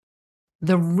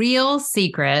The real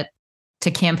secret to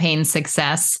campaign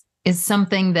success is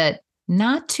something that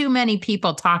not too many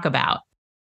people talk about,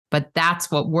 but that's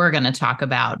what we're going to talk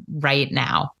about right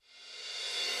now.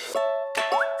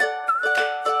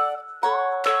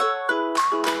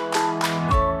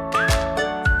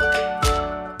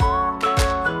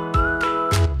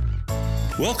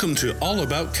 Welcome to All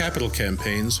About Capital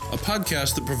Campaigns, a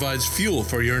podcast that provides fuel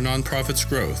for your nonprofit's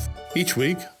growth. Each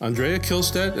week, Andrea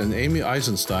Kihlstedt and Amy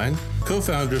Eisenstein,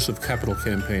 co-founders of Capital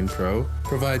Campaign Pro,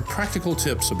 provide practical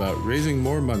tips about raising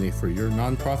more money for your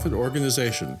nonprofit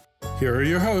organization. Here are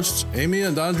your hosts, Amy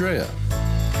and Andrea.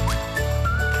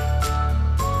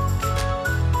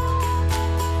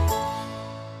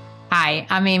 Hi,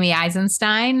 I'm Amy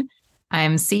Eisenstein.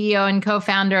 I'm CEO and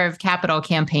co-founder of Capital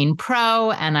Campaign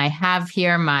Pro, and I have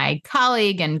here my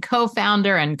colleague and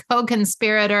co-founder and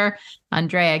co-conspirator,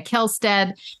 Andrea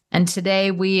Kihlstedt. And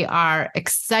today we are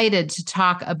excited to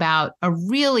talk about a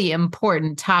really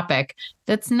important topic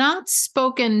that's not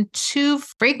spoken too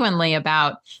frequently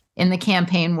about in the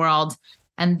campaign world,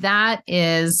 and that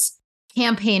is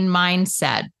campaign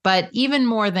mindset. But even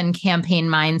more than campaign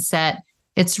mindset,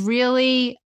 it's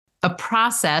really a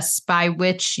process by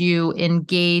which you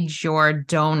engage your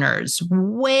donors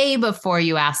way before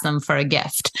you ask them for a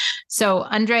gift. So,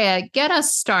 Andrea, get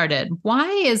us started. Why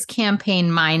is campaign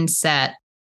mindset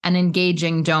and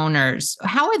engaging donors,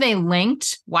 how are they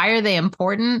linked? Why are they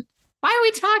important? Why are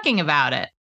we talking about it?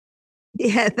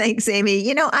 Yeah, thanks, Amy.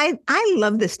 You know, I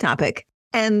love this topic.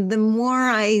 And the more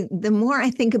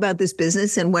I think about this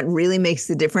business and what really makes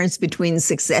the difference between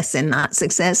success and not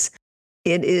success,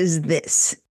 it is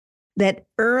this. That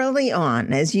early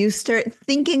on, as you start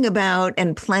thinking about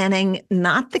and planning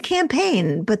not the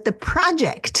campaign, but the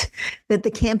project that the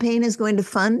campaign is going to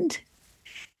fund,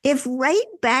 if right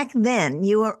back then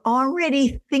you are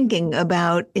already thinking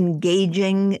about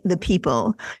engaging the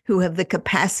people who have the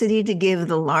capacity to give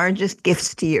the largest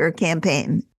gifts to your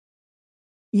campaign,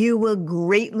 you will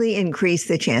greatly increase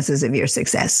the chances of your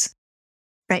success.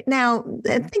 Right now,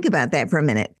 think about that for a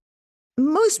minute.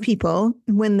 Most people,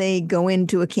 when they go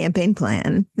into a campaign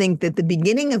plan, think that the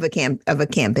beginning of a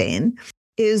campaign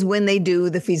is when they do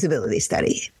the feasibility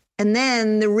study. And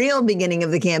then the real beginning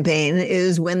of the campaign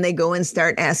is when they go and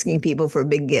start asking people for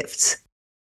big gifts.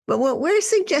 But what we're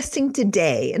suggesting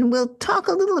today, and we'll talk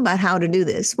a little about how to do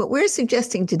this, what we're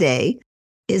suggesting today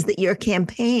is that your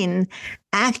campaign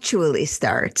actually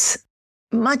starts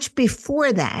much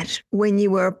before that, when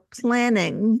you are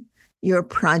planning your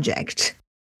project.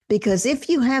 Because if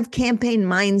you have campaign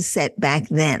mindset back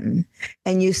then,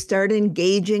 and you start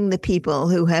engaging the people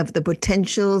who have the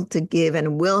potential to give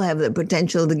and will have the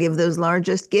potential to give those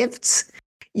largest gifts,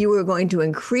 you are going to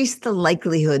increase the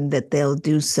likelihood that they'll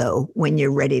do so when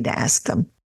you're ready to ask them.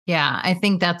 Yeah, I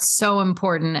think that's so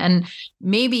important. And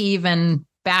maybe even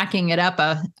backing it up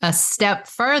a step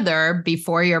further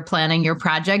before you're planning your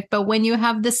project, but when you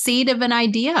have the seed of an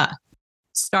idea,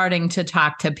 starting to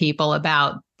talk to people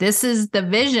about, this is the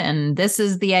vision, this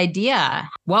is the idea.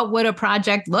 What would a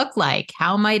project look like?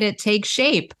 How might it take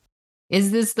shape?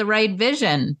 Is this the right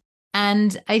vision?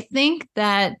 And I think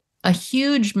that a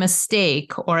huge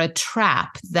mistake or a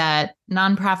trap that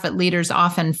nonprofit leaders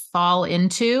often fall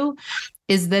into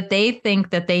is that they think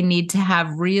that they need to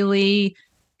have really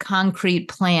concrete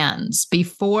plans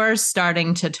before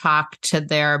starting to talk to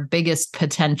their biggest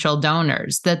potential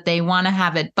donors, that they want to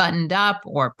have it buttoned up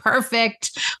or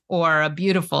perfect or a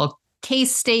beautiful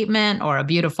case statement or a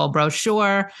beautiful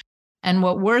brochure. And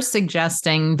what we're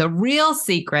suggesting, the real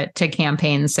secret to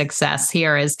campaign success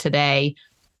here is today,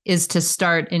 is to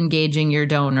start engaging your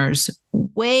donors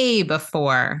way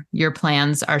before your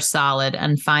plans are solid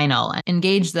and final.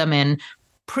 Engage them in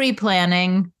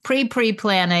pre-planning,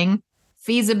 pre-planning,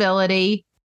 feasibility,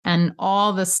 and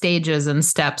all the stages and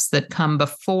steps that come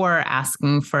before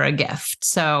asking for a gift.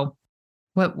 So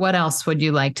what else would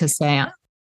you like to say?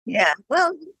 Yeah,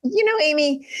 well, you know,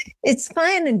 Amy, it's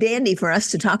fine and dandy for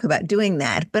us to talk about doing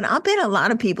that, but I'll bet a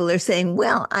lot of people are saying,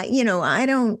 well, I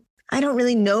don't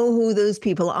really know who those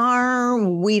people are.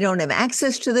 We don't have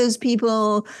access to those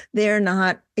people. They're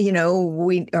not,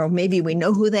 or maybe we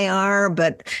know who they are,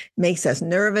 but makes us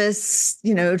nervous,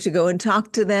 to go and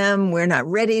talk to them. We're not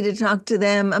ready to talk to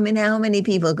them. I mean, how many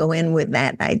people go in with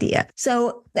that idea?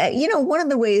 So, one of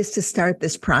the ways to start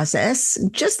this process,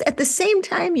 just at the same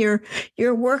time you're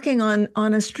working on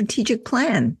a strategic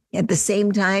plan, at the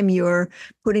same time you're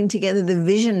putting together the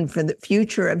vision for the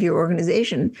future of your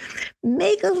organization,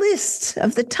 make a list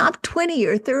of the top 20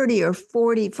 or 30 or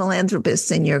 40 philanthropists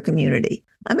in your community.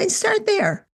 I mean, start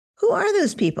there. Who are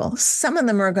those people? Some of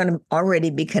them are going to already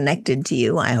be connected to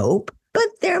you, I hope. But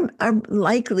there are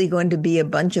likely going to be a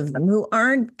bunch of them who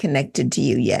aren't connected to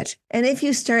you yet. And if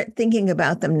you start thinking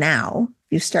about them now,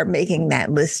 you start making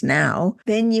that list now,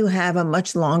 then you have a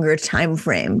much longer time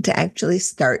frame to actually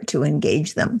start to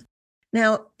engage them.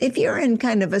 Now, if you're in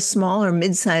kind of a small or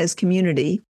mid-sized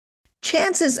community,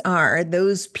 chances are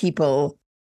those people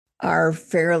are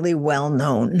fairly well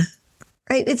known,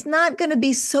 right? It's not going to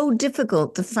be so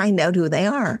difficult to find out who they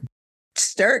are.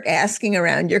 Start asking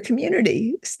around your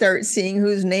community. Start seeing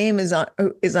whose name is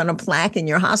on a plaque in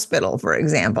your hospital, for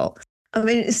example. I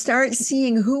mean, start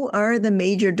seeing who are the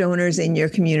major donors in your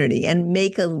community and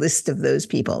make a list of those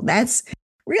people. That's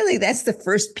the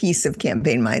first piece of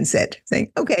campaign mindset.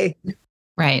 Saying, okay.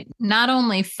 Right. Not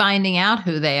only finding out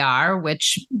who they are,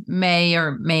 which may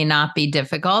or may not be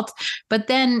difficult, but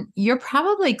then you're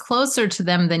probably closer to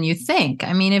them than you think.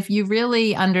 I mean, if you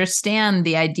really understand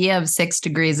the idea of 6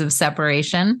 degrees of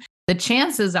separation, the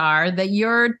chances are that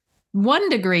you're 1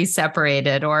 degree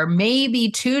separated or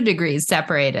maybe 2 degrees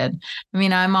separated. I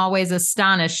mean, I'm always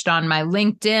astonished on my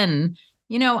LinkedIn.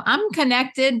 I'm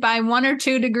connected by 1 or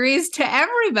 2 degrees to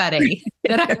everybody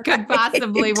that I could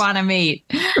possibly want to meet.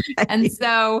 Right. And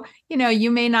so,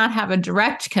 you may not have a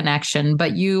direct connection,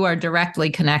 but you are directly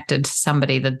connected to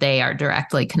somebody that they are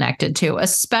directly connected to,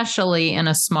 especially in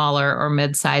a smaller or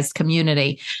mid-sized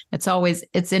community.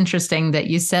 It's interesting that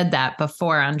you said that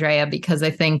before, Andrea, because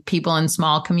I think people in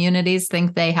small communities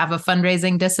think they have a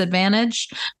fundraising disadvantage,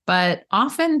 but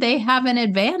often they have an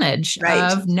advantage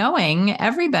of knowing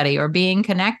everybody or being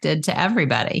connected to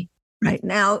everybody. Right.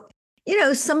 Now,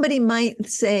 somebody might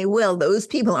say, well, those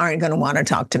people aren't going to want to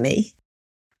talk to me.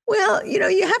 Well,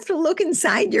 you have to look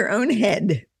inside your own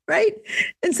head, right?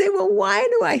 And say, well, why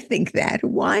do I think that?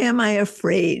 Why am I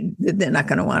afraid that they're not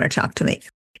going to want to talk to me?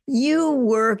 You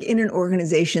work in an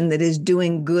organization that is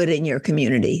doing good in your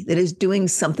community, that is doing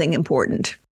something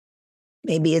important.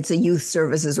 Maybe it's a youth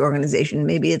services organization.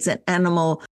 Maybe it's an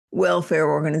animal welfare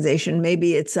organization.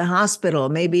 Maybe it's a hospital.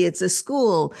 Maybe it's a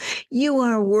school. You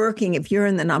are working, if you're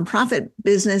in the nonprofit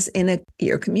business in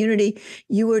your community,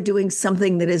 you are doing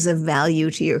something that is of value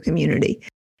to your community.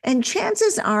 And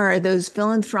chances are those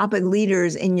philanthropic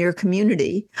leaders in your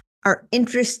community are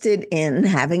interested in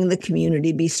having the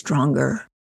community be stronger.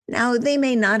 Now, they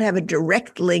may not have a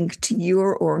direct link to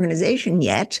your organization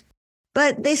yet,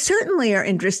 but they certainly are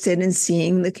interested in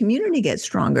seeing the community get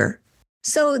stronger.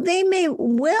 So they may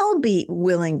well be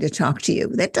willing to talk to you.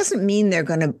 That doesn't mean they're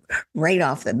going to right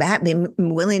off the bat be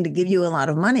willing to give you a lot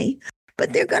of money,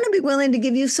 but they're going to be willing to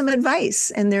give you some advice,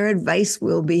 and their advice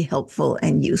will be helpful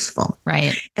and useful.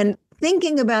 Right. And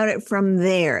thinking about it from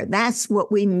there, that's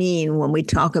what we mean when we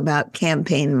talk about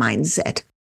campaign mindset.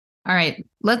 All right,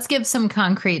 let's give some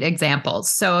concrete examples.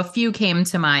 So a few came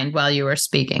to mind while you were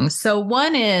speaking. So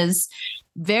one is,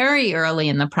 very early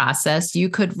in the process, you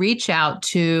could reach out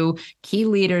to key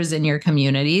leaders in your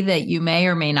community that you may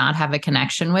or may not have a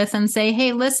connection with and say,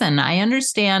 hey, listen, I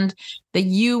understand that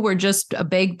you were just a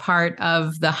big part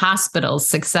of the hospital's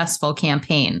successful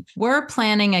campaign. We're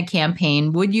planning a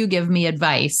campaign. Would you give me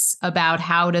advice about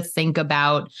how to think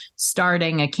about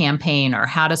starting a campaign or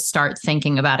how to start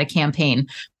thinking about a campaign?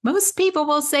 Most people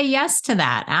will say yes to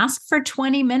that. Ask for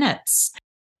 20 minutes.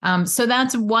 So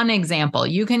that's one example.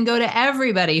 You can go to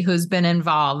everybody who's been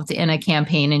involved in a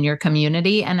campaign in your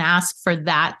community and ask for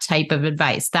that type of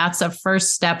advice. That's a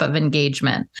first step of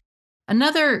engagement.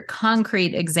 Another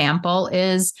concrete example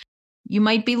is you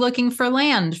might be looking for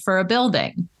land for a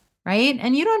building, right?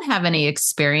 And you don't have any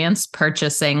experience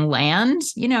purchasing land.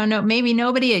 Maybe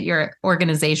nobody at your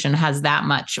organization has that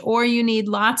much, or you need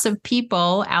lots of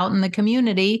people out in the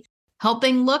community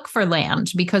helping look for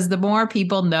land, because the more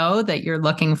people know that you're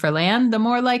looking for land, the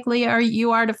more likely you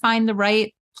are to find the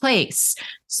right place.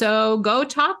 So go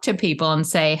talk to people and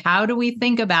say, how do we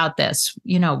think about this?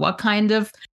 What kind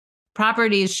of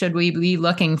properties should we be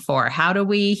looking for? How do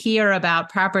we hear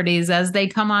about properties as they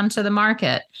come onto the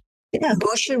market? Yeah,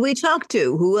 who should we talk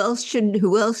to? Who else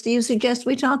do you suggest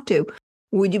we talk to?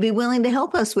 Would you be willing to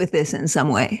help us with this in some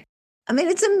way? I mean,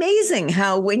 it's amazing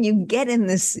how when you get in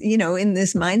this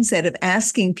mindset of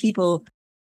asking people,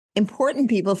 important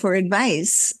people for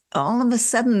advice, all of a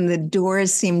sudden the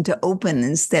doors seem to open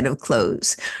instead of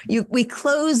close. We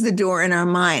close the door in our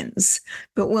minds,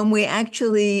 but when we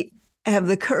actually have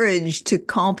the courage to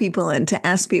call people and to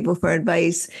ask people for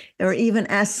advice, or even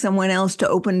ask someone else to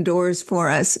open doors for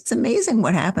us, it's amazing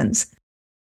what happens.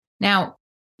 Now,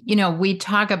 we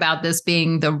talk about this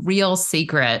being the real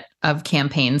secret of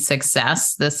campaign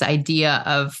success, this idea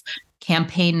of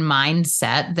campaign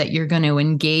mindset that you're going to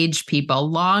engage people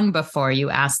long before you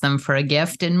ask them for a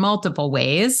gift in multiple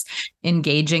ways,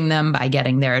 engaging them by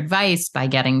getting their advice, by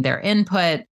getting their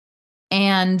input.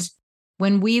 And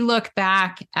when we look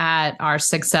back at our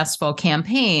successful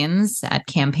campaigns, at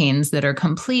campaigns that are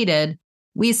completed,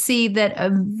 we see that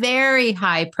a very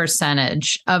high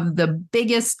percentage of the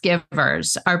biggest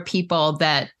givers are people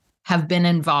that have been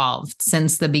involved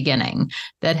since the beginning,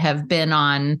 that have been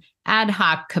on ad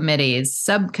hoc committees,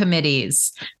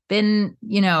 subcommittees, been,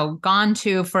 gone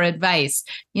to for advice.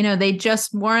 They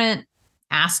just weren't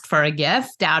asked for a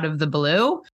gift out of the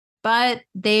blue, but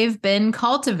they've been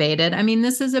cultivated. I mean,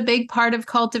 this is a big part of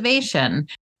cultivation,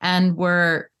 and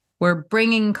we're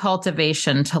bringing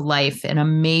cultivation to life in a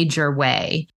major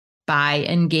way by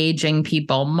engaging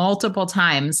people multiple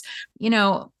times.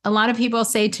 A lot of people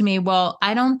say to me, well,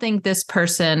 I don't think this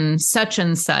person such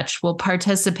and such will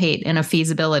participate in a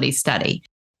feasibility study.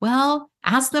 Well,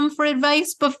 ask them for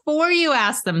advice before you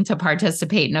ask them to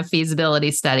participate in a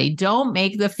feasibility study. Don't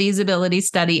make the feasibility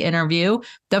study interview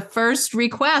the first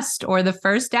request or the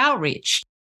first outreach.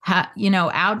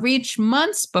 Outreach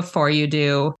months before you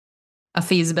do a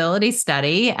feasibility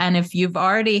study. And if you've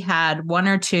already had one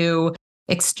or two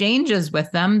exchanges with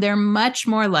them, they're much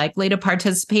more likely to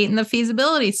participate in the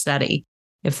feasibility study.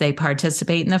 If they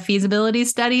participate in the feasibility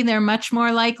study, they're much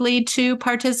more likely to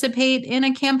participate in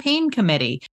a campaign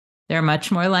committee. They're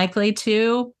much more likely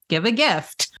to give a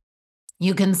gift.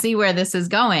 You can see where this is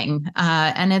going,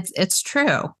 and it's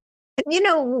true.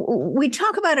 We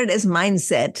talk about it as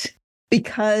mindset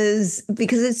because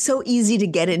it's so easy to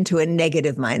get into a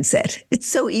negative mindset. It's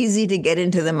so easy to get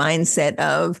into the mindset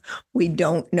of, we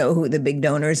don't know who the big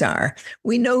donors are.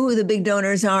 We know who the big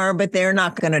donors are, but they're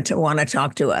not going to want to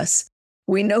talk to us.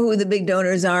 We know who the big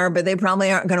donors are, but they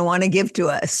probably aren't going to want to give to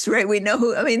us, right? We know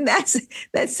who,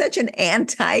 that's such an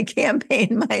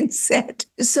anti-campaign mindset.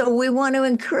 So we want to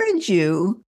encourage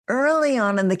you early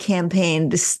on in the campaign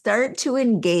to start to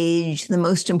engage the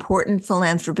most important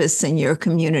philanthropists in your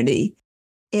community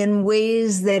in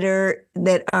ways that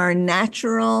are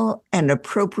natural and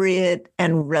appropriate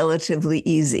and relatively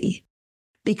easy.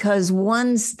 Because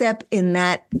one step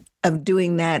of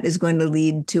doing that is going to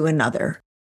lead to another.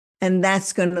 And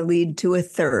that's going to lead to a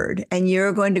third. And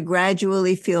you're going to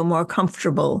gradually feel more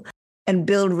comfortable and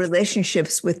build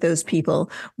relationships with those people,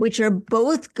 which are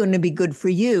both going to be good for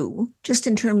you, just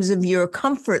in terms of your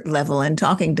comfort level in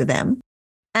talking to them,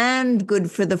 and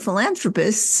good for the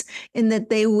philanthropists in that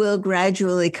they will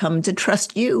gradually come to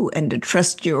trust you and to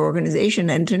trust your organization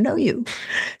and to know you.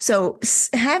 So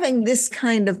having this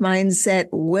kind of mindset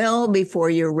well before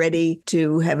you're ready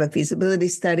to have a feasibility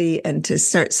study and to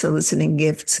start soliciting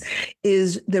gifts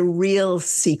is the real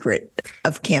secret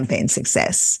of campaign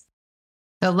success.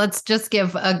 So let's just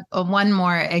give a one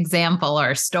more example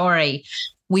or story.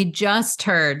 We just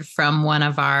heard from one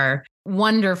of our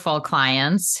wonderful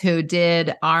clients who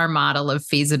did our model of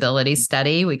feasibility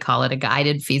study. We call it a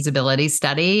guided feasibility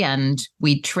study. And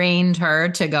we trained her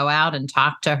to go out and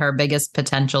talk to her biggest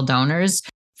potential donors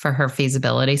for her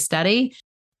feasibility study.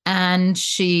 And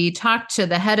she talked to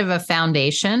the head of a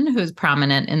foundation who's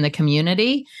prominent in the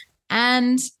community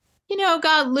and,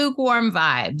 got lukewarm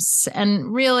vibes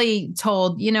and really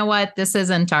told, what, this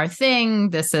isn't our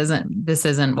thing. This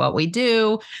isn't what we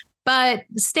do. But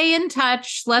stay in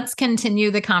touch. Let's continue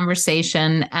the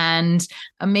conversation. And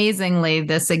amazingly,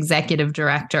 this executive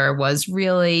director was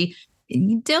really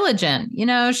diligent.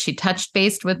 She touched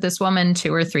base with this woman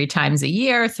 2 or 3 times a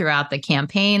year throughout the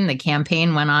campaign. The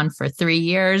campaign went on for 3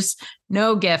 years.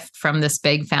 No gift from this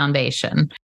big foundation.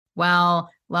 Well,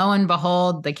 lo and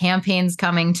behold, the campaign's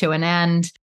coming to an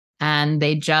end. And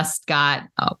they just got,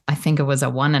 I think it was a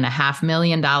 $1.5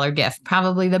 million gift,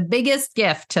 probably the biggest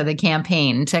gift to the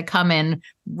campaign to come in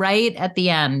right at the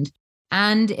end.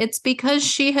 And it's because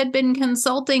she had been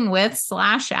consulting with /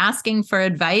 asking for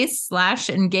advice /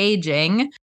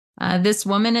 engaging this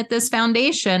woman at this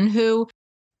foundation who,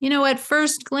 at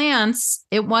first glance,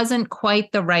 it wasn't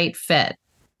quite the right fit.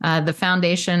 The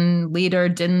foundation leader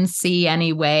didn't see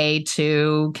any way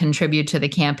to contribute to the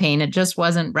campaign. It just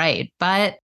wasn't right.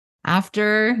 But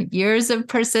after years of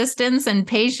persistence and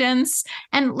patience,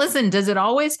 and listen, does it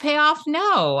always pay off?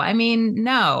 No.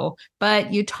 No.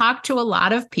 But you talk to a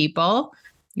lot of people,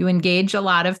 you engage a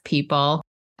lot of people,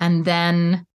 and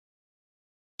then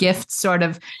gifts sort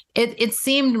of, it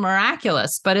seemed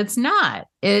miraculous, but it's not.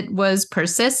 It was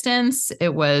persistence,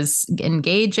 it was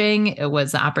engaging, it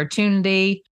was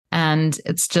opportunity. And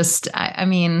it's just,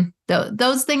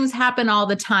 those things happen all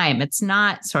the time. It's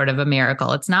not sort of a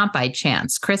miracle. It's not by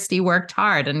chance. Christy worked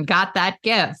hard and got that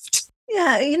gift.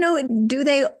 Yeah, do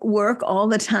they work all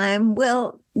the time?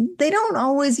 Well, they don't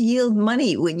always yield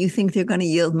money when you think they're going to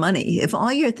yield money. If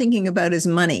all you're thinking about is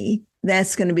money,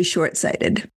 that's going to be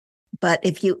short-sighted. But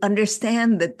if you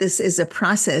understand that this is a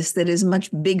process that is much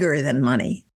bigger than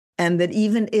money, and that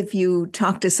even if you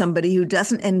talk to somebody who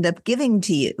doesn't end up giving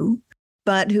to you,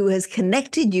 but who has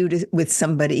connected you with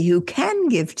somebody who can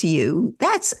give to you,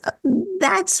 that's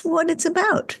what it's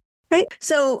about, right?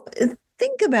 So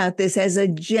think about this as a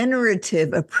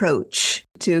generative approach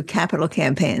to capital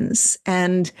campaigns.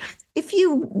 And if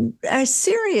you are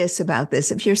serious about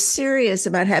this, if you're serious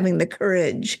about having the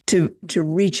courage to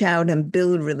reach out and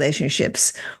build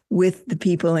relationships with the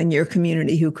people in your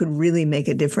community who could really make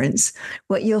a difference,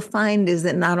 what you'll find is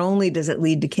that not only does it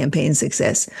lead to campaign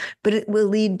success, but it will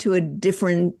lead to a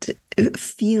different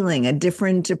feeling, a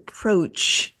different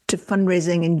approach to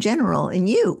fundraising in general in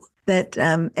you. That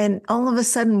and all of a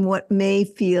sudden, what may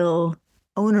feel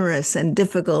onerous and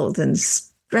difficult and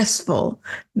stressful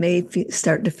may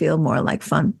start to feel more like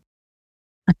fun.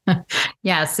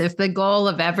 Yes, if the goal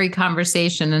of every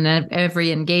conversation and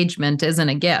every engagement isn't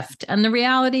a gift. And the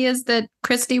reality is that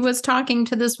Christy was talking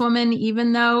to this woman,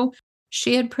 even though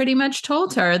she had pretty much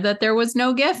told her that there was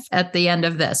no gift at the end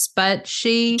of this, but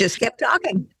she just kept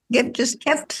talking. Just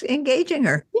kept engaging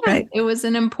her. Yeah, right? It was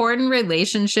an important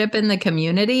relationship in the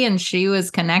community, and she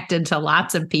was connected to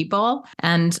lots of people.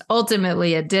 And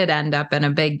ultimately, it did end up in a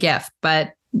big gift,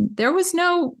 but there was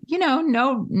no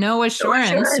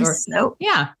assurance. Nope.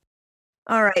 Yeah.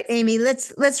 All right, Amy,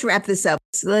 let's wrap this up.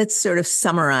 Let's sort of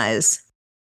summarize.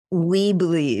 We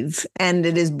believe, and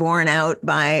it is borne out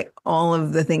by all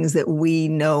of the things that we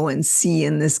know and see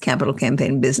in this capital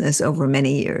campaign business over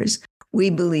many years. We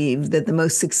believe that the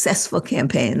most successful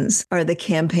campaigns are the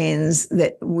campaigns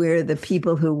where the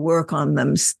people who work on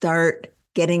them start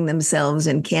getting themselves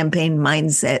in campaign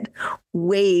mindset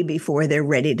way before they're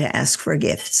ready to ask for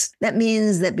gifts. That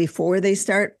means that before they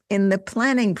start in the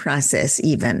planning process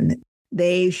even,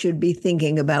 they should be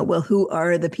thinking about, well, who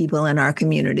are the people in our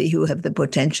community who have the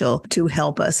potential to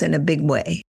help us in a big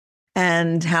way?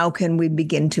 And how can we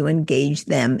begin to engage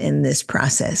them in this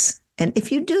process? And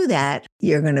if you do that,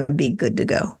 you're going to be good to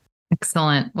go.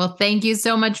 Excellent. Well, thank you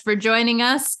so much for joining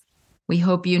us. We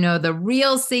hope you know the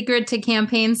real secret to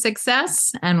campaign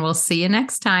success, and we'll see you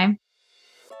next time.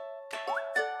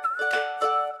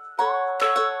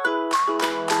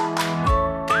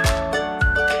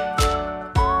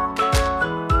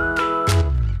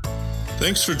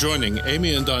 Thanks for joining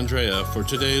Amy and Andrea for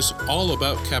today's All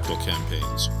About Capital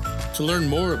Campaigns. To learn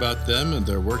more about them and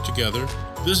their work together,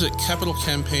 visit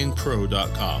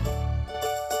capitalcampaignpro.com.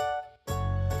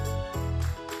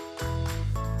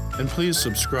 And please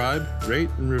subscribe, rate,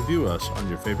 and review us on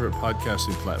your favorite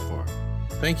podcasting platform.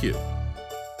 Thank you.